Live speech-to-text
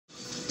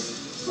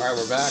Alright,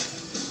 we're back.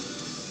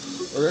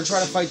 We're gonna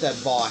try to fight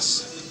that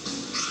boss.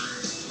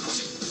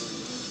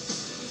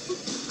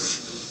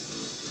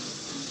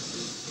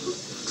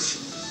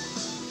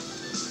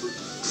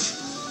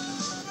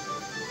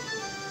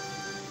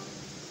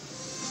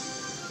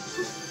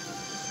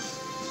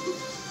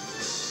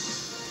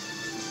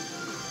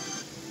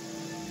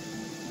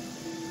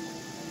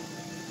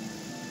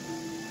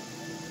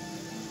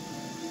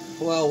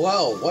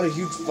 Well, what a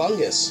huge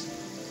fungus.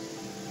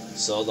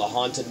 So the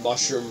haunted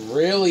mushroom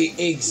really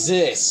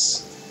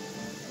exists.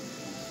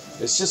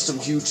 It's just some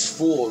huge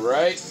fool,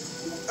 right?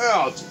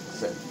 Oh,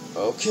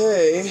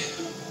 okay.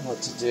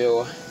 What to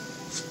do?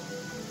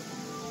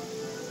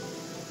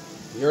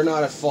 You're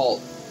not at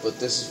fault, but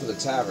this is for the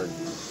tavern.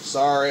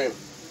 Sorry.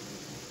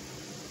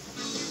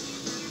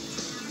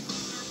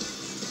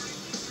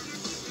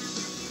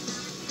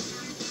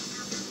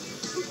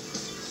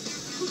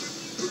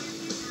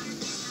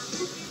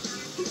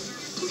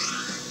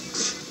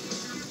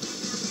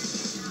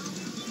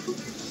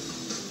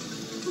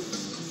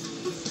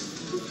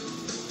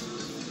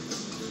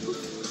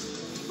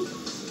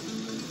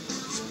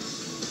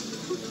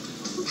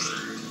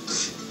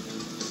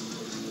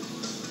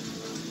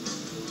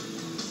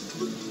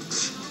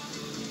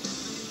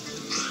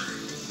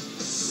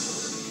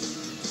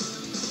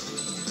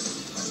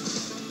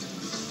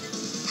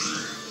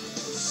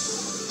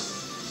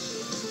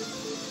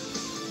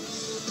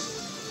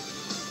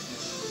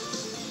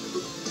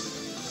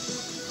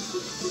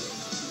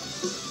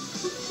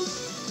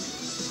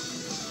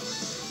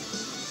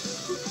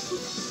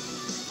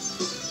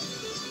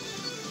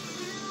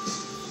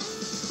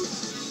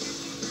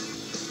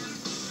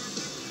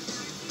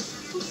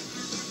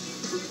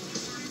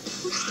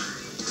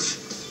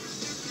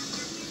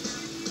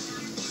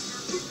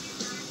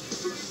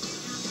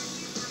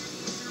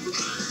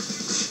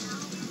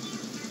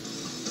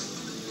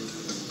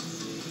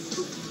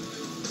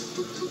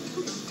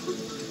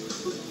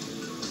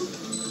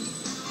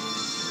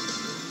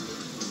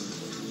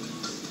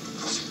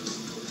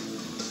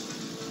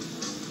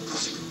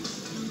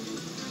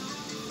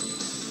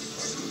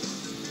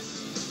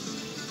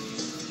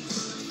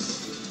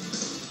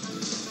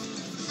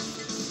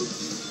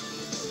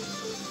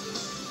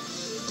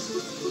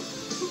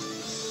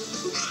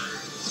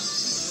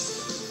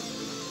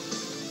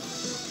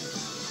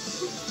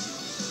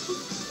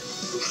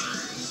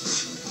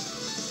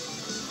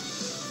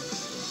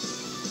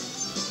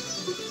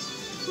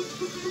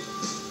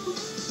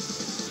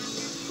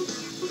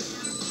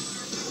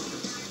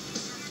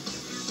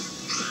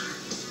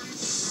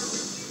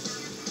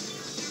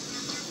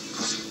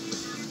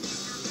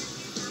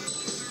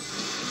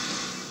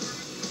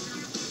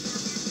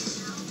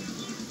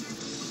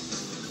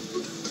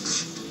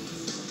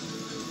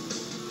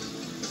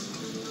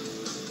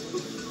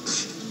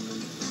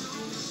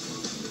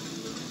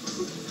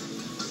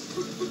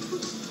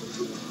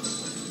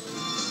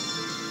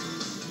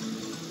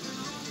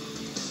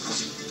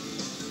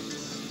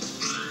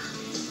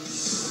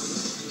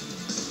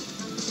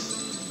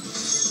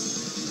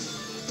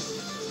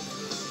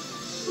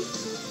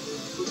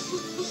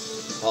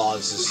 Oh,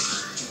 this is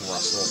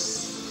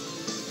stressful.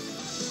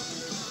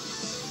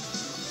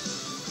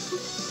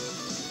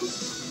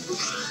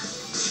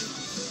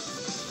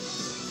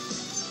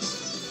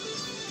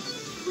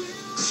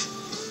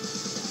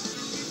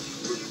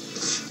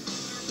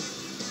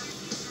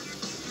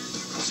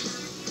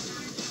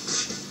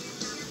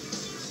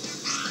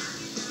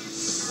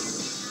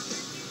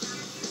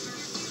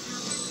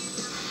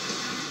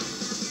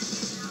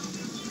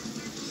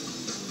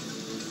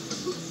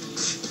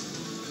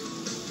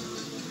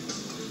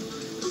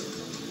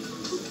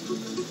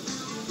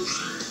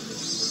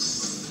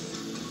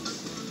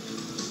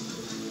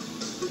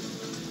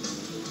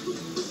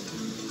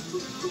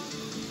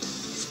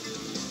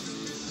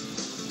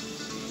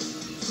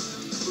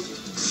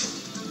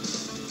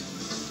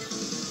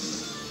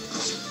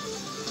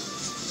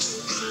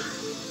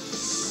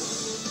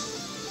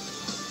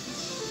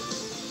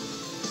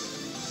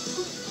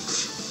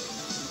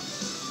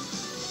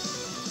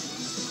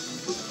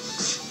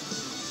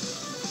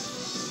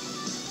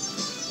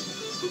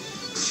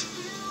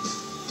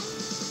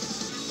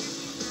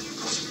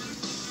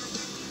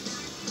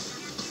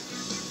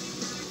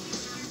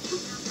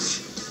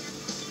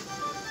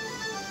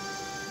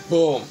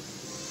 Boom.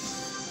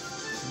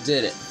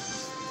 Did it.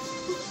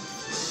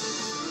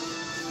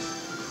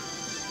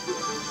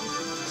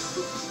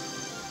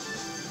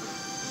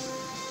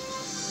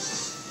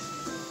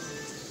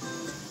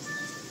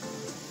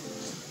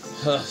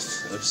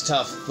 It was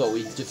tough, but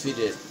we defeated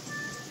it.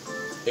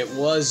 It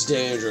was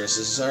dangerous.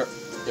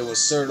 It was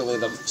certainly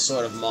the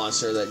sort of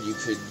monster that you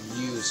could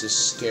use to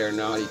scare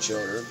naughty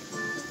children.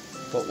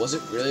 But was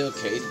it really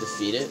okay to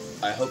defeat it?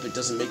 I hope it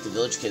doesn't make the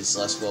village kids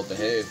less well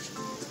behaved.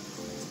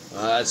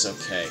 That's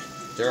okay.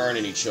 There aren't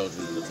any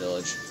children in the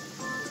village.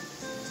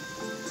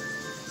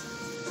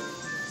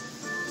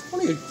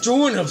 What are you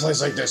doing in a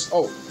place like this?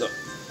 Oh, the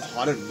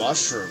haunted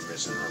mushroom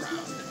isn't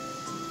around.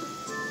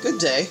 Good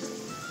day.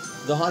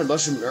 The haunted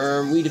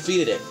mushroom, we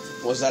defeated it.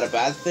 Was that a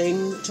bad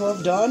thing to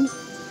have done?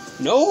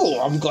 No,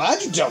 I'm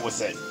glad you dealt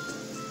with it.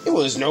 It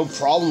was no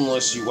problem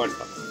unless you went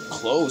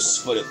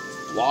close, but it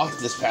blocked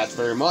this path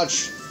very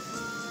much.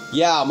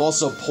 Yeah, I'm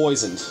also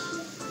poisoned.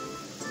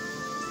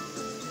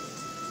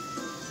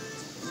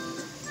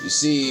 You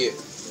see,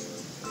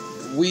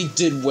 we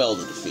did well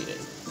to defeat it.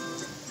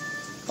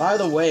 By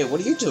the way, what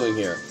are you doing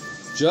here?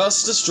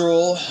 Just a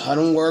stroll. I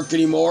don't work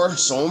anymore,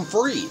 so I'm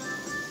free.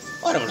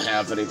 I don't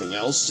have anything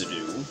else to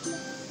do.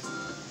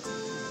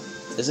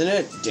 Isn't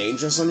it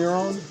dangerous on your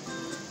own?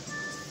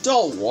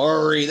 Don't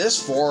worry,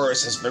 this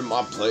forest has been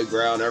my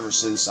playground ever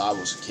since I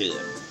was a kid.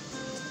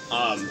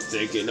 I'm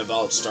thinking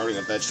about starting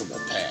a vegetable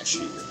patch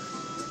here.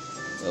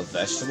 A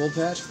vegetable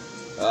patch?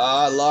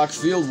 I like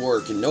field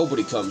work and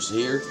nobody comes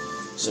here,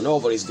 so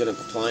nobody's gonna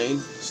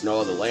complain. There's no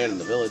other land in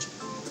the village.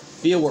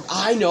 Field work.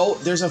 I know,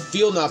 there's a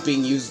field not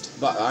being used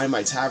behind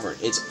my tavern.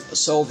 It's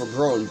so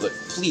overgrown, but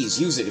please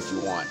use it if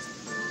you want.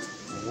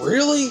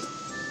 Really?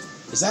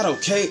 Is that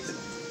okay?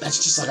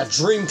 That's just like a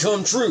dream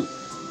come true.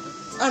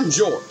 I'm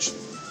George.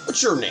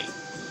 What's your name?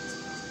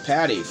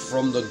 Patty,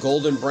 from the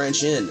Golden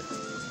Branch Inn.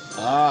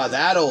 Ah,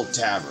 that old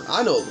tavern.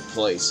 I know the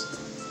place.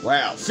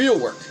 Wow,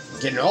 fieldwork.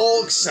 Getting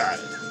all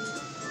excited.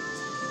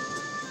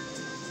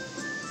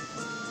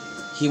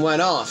 He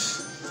went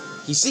off.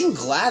 He seemed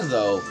glad,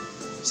 though.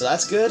 So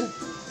that's good.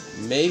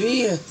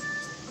 Maybe.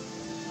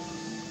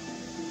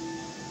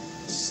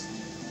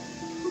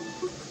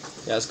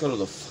 Yeah, let's go to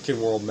the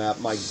fucking world map.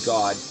 My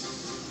god.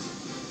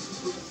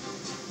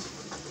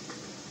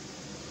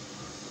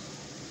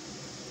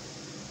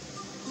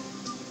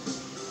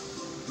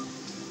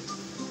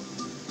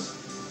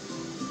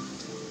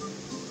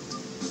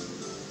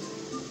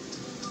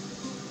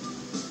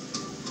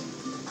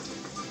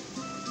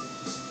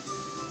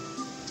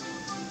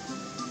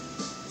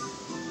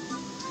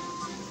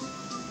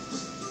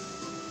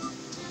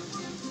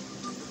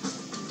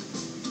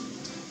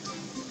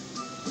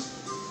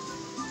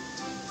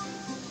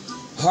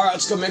 Alright,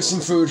 let's go make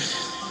some food.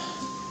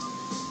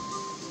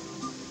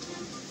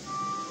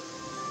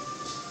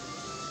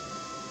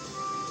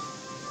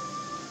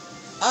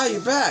 Ah,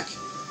 you're back.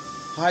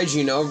 Hi,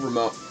 Gino,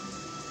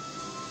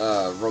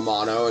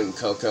 Romano, and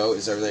Coco.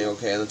 Is everything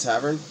okay in the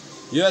tavern?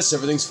 Yes,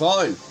 everything's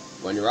fine.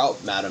 When you're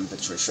out, Madam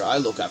Patricia, I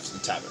look after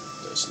the tavern.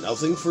 There's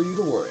nothing for you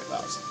to worry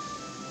about.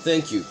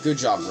 Thank you. Good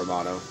job,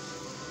 Romano.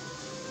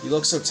 You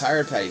look so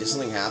tired, Patty. Did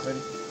something happen?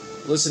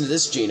 Listen to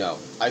this, Gino.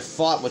 I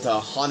fought with a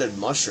haunted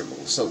mushroom. It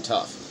was so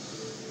tough.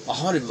 A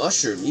haunted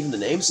mushroom? Even the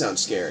name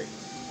sounds scary.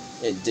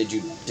 And did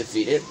you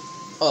defeat it?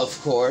 Of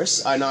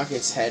course. I knocked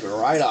its head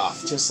right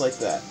off, just like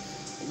that.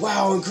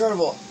 Wow,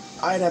 incredible.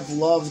 I'd have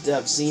loved to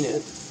have seen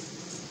it.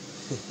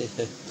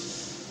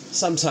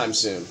 Sometime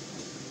soon.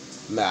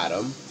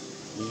 Madam,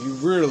 you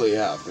really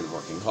have been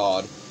working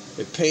hard.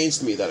 It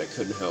pains me that I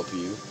couldn't help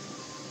you.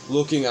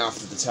 Looking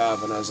after the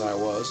tavern as I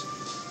was.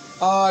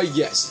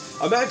 Yes.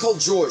 A man called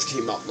George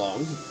came out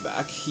long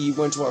back. He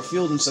went to our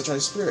field in such high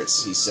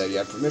spirits. He said he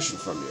had permission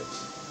from you.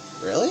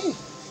 Really?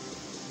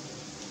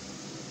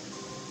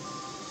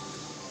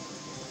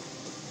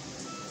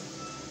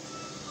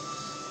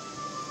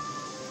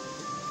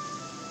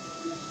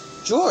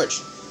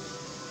 George!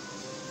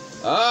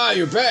 Ah,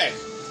 you're back.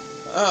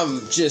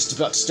 I'm just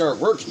about to start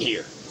working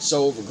here.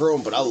 So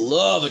overgrown, but I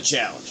love a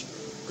challenge.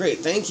 Great,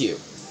 thank you.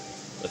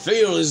 The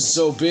field isn't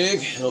so big,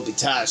 it'll be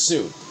tired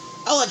soon.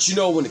 I'll let you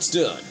know when it's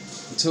done.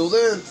 Until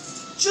then,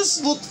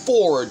 just look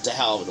forward to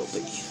how it'll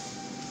be.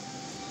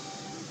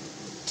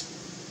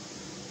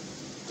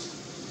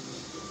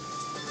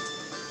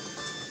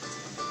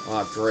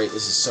 Ah, great,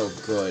 this is so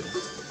good.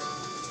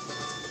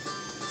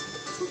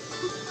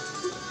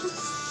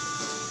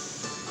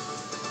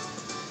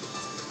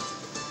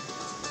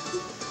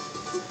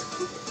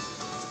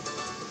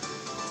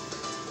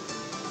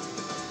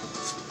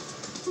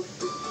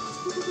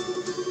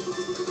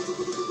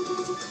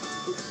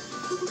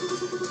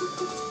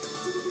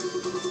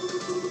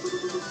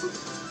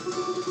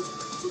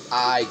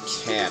 I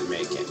can't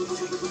make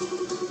anything.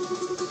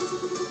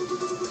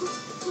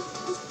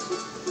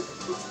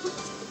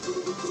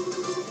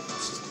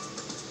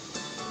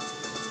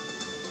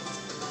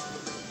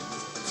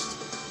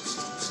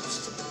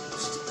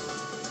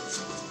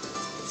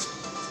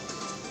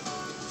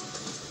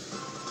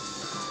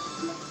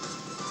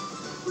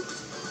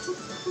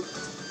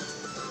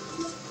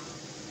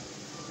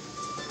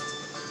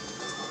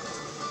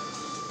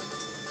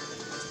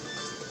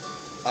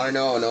 I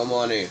know, no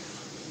money.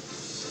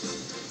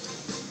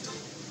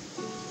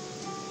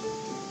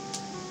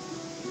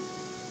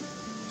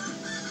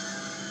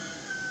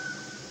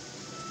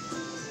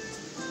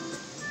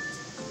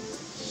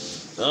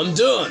 I'm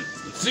done.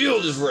 The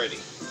field is ready.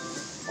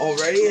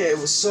 Already? It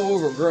was so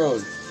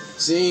overgrown.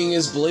 Seeing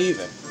is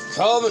believing.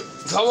 Come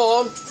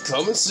on,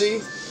 come and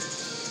see.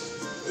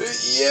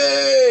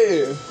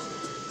 Yay!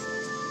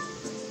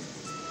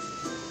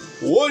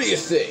 What do you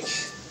think?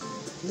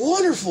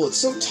 Wonderful, it's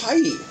so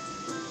tidy.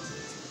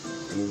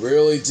 You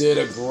really did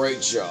a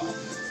great job.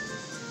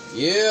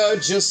 Yeah,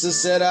 just as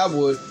said I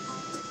would.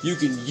 You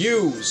can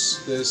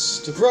use this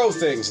to grow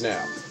things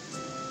now.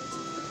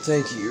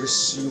 Thank you.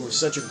 You were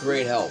such a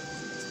great help.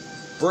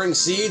 Bring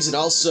seeds and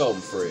I'll sow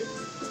them for you.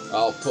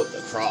 I'll put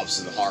the crops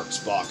in the hearts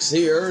box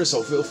here,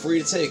 so feel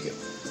free to take it.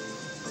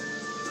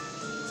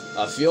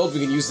 A field, we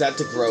can use that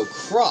to grow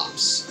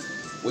crops.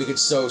 We could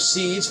sow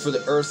seeds for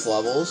the earth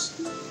levels.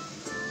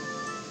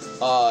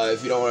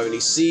 If you don't have any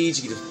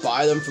seeds, you can just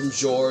buy them from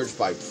George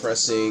by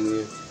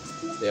pressing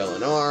the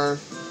LNR.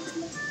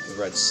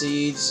 The red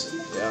seeds,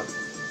 yeah.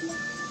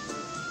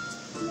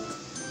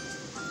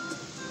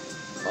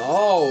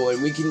 Oh,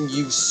 and we can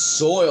use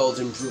soil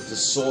to improve the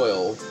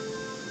soil,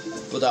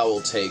 but that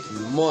will take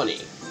money.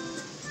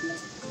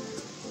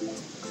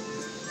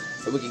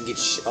 And we can get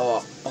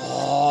oh,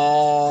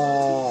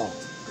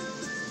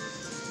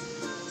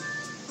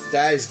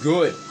 that is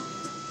good.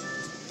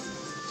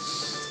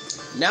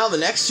 Now the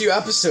next few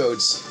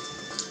episodes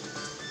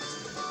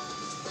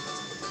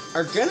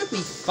are gonna be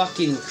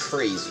fucking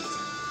crazy.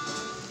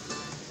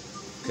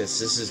 Because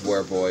this is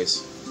where,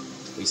 boys,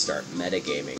 we start metagaming.